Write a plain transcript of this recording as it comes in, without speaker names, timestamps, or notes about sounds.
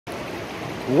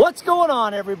What's going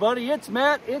on, everybody? It's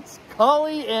Matt, it's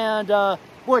Collie, and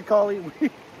boy, Collie,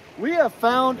 we have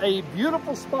found a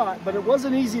beautiful spot, but it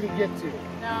wasn't easy to get to.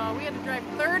 No, we had to drive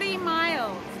 30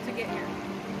 miles to get here.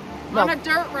 Now, on a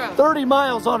dirt road. 30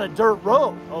 miles on a dirt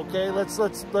road. Okay, let's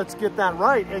get that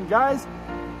right. And guys,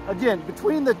 again,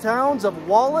 between the towns of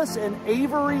Wallace and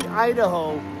Avery,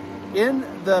 Idaho, in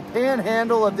the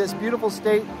panhandle of this beautiful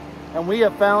state, and we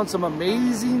have found some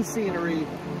amazing scenery.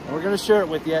 And we're going to share it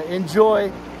with you.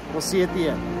 Enjoy. We'll see you at the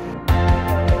end.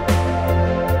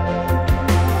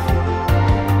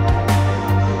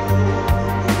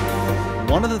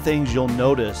 One of the things you'll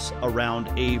notice around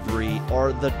Avery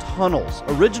are the tunnels.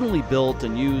 Originally built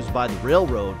and used by the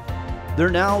railroad, they're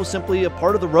now simply a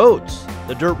part of the roads,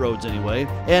 the dirt roads anyway,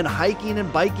 and hiking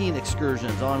and biking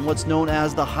excursions on what's known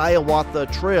as the Hiawatha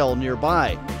Trail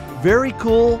nearby. Very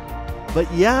cool, but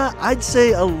yeah, I'd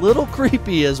say a little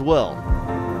creepy as well.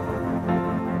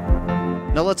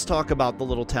 Now let's talk about the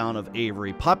little town of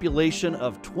Avery. Population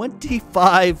of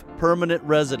 25 permanent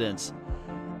residents.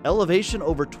 Elevation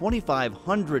over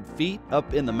 2,500 feet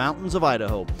up in the mountains of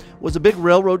Idaho. Was a big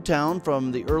railroad town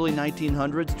from the early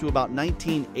 1900s to about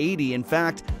 1980. In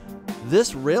fact,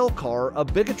 this rail car, a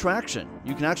big attraction.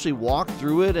 You can actually walk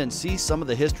through it and see some of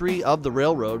the history of the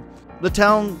railroad. The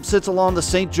town sits along the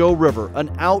St. Joe River,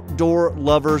 an outdoor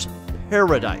lover's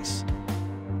paradise.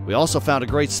 We also found a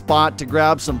great spot to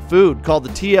grab some food called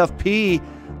the TFP.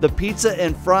 The pizza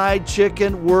and fried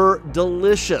chicken were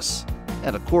delicious.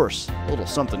 And of course, a little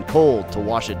something cold to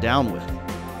wash it down with.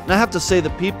 And I have to say, the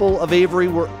people of Avery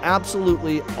were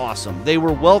absolutely awesome. They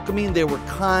were welcoming, they were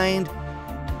kind,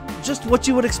 just what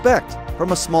you would expect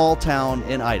from a small town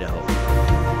in Idaho.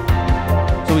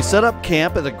 So we set up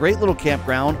camp at a great little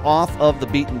campground off of the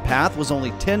beaten path. It was only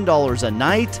 $10 a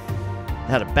night. It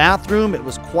had a bathroom, it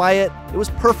was quiet, it was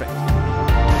perfect.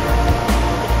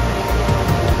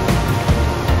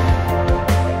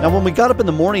 Now, when we got up in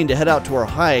the morning to head out to our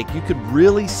hike, you could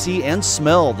really see and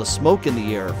smell the smoke in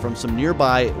the air from some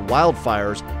nearby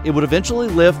wildfires. It would eventually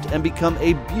lift and become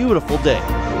a beautiful day.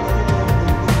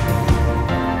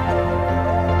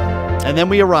 And then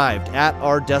we arrived at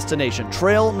our destination,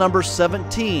 trail number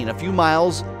 17, a few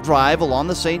miles drive along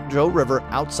the St. Joe River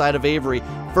outside of Avery.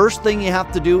 First thing you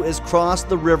have to do is cross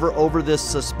the river over this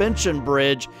suspension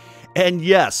bridge, and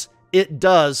yes, it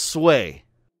does sway.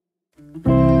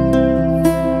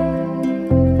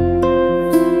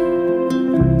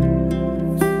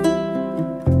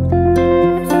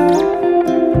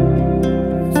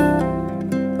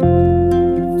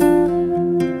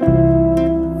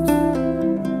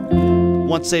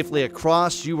 Once safely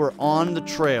across, you were on the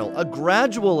trail, a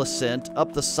gradual ascent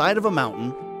up the side of a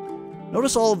mountain.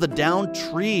 Notice all of the downed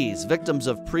trees, victims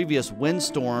of previous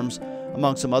windstorms,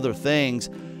 among some other things.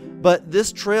 But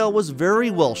this trail was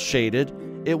very well shaded.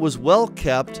 It was well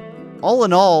kept. All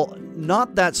in all,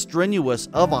 not that strenuous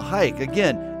of a hike.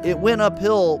 Again, it went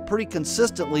uphill pretty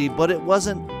consistently, but it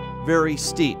wasn't very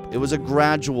steep. It was a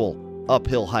gradual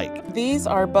uphill hike. These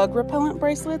are bug repellent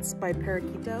bracelets by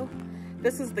Paraquito.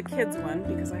 This is the kids one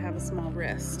because I have a small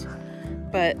wrist.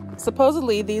 But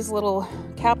supposedly these little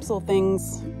capsule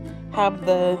things have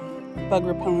the bug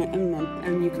repellent in them,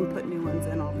 and you can put new ones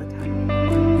in all the time.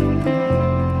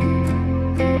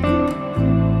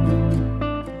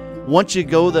 Once you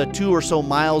go the 2 or so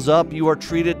miles up, you are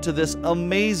treated to this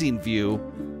amazing view,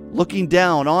 looking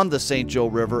down on the St. Joe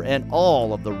River and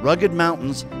all of the rugged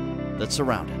mountains that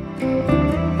surround it.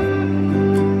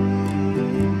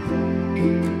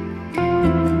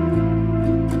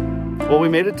 Well, we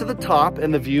made it to the top,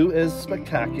 and the view is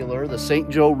spectacular. The St.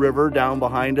 Joe River down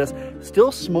behind us.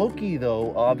 Still smoky,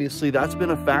 though. Obviously, that's been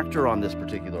a factor on this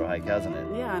particular hike, hasn't it?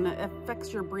 Yeah, and it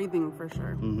affects your breathing for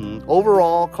sure.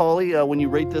 Overall, Collie, when you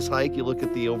rate this hike, you look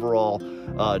at the overall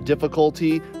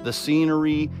difficulty, the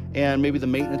scenery, and maybe the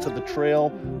maintenance of the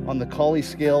trail. On the Collie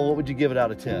scale, what would you give it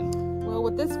out of 10? Well,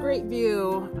 with this great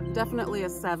view, definitely a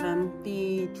 7.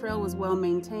 The trail was well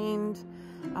maintained.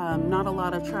 Not a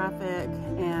lot of traffic,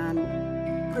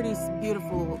 and pretty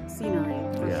beautiful scenery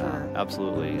for sure.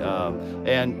 Absolutely.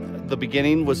 And the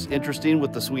beginning was interesting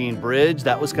with the swinging bridge.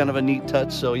 That was kind of a neat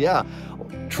touch. So yeah,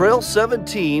 Trail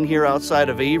 17 here outside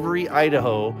of Avery,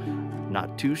 Idaho.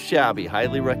 Not too shabby.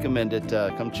 Highly recommend it.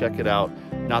 Come check it out.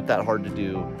 Not that hard to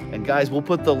do. And guys, we'll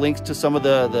put the links to some of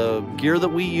the gear that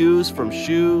we use, from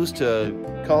shoes to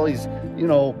Collie's,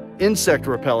 insect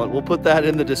repellent. We'll put that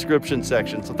in the description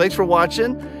section. So thanks for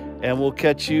watching, and we'll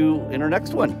catch you in our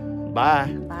next one. Bye.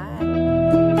 Bye.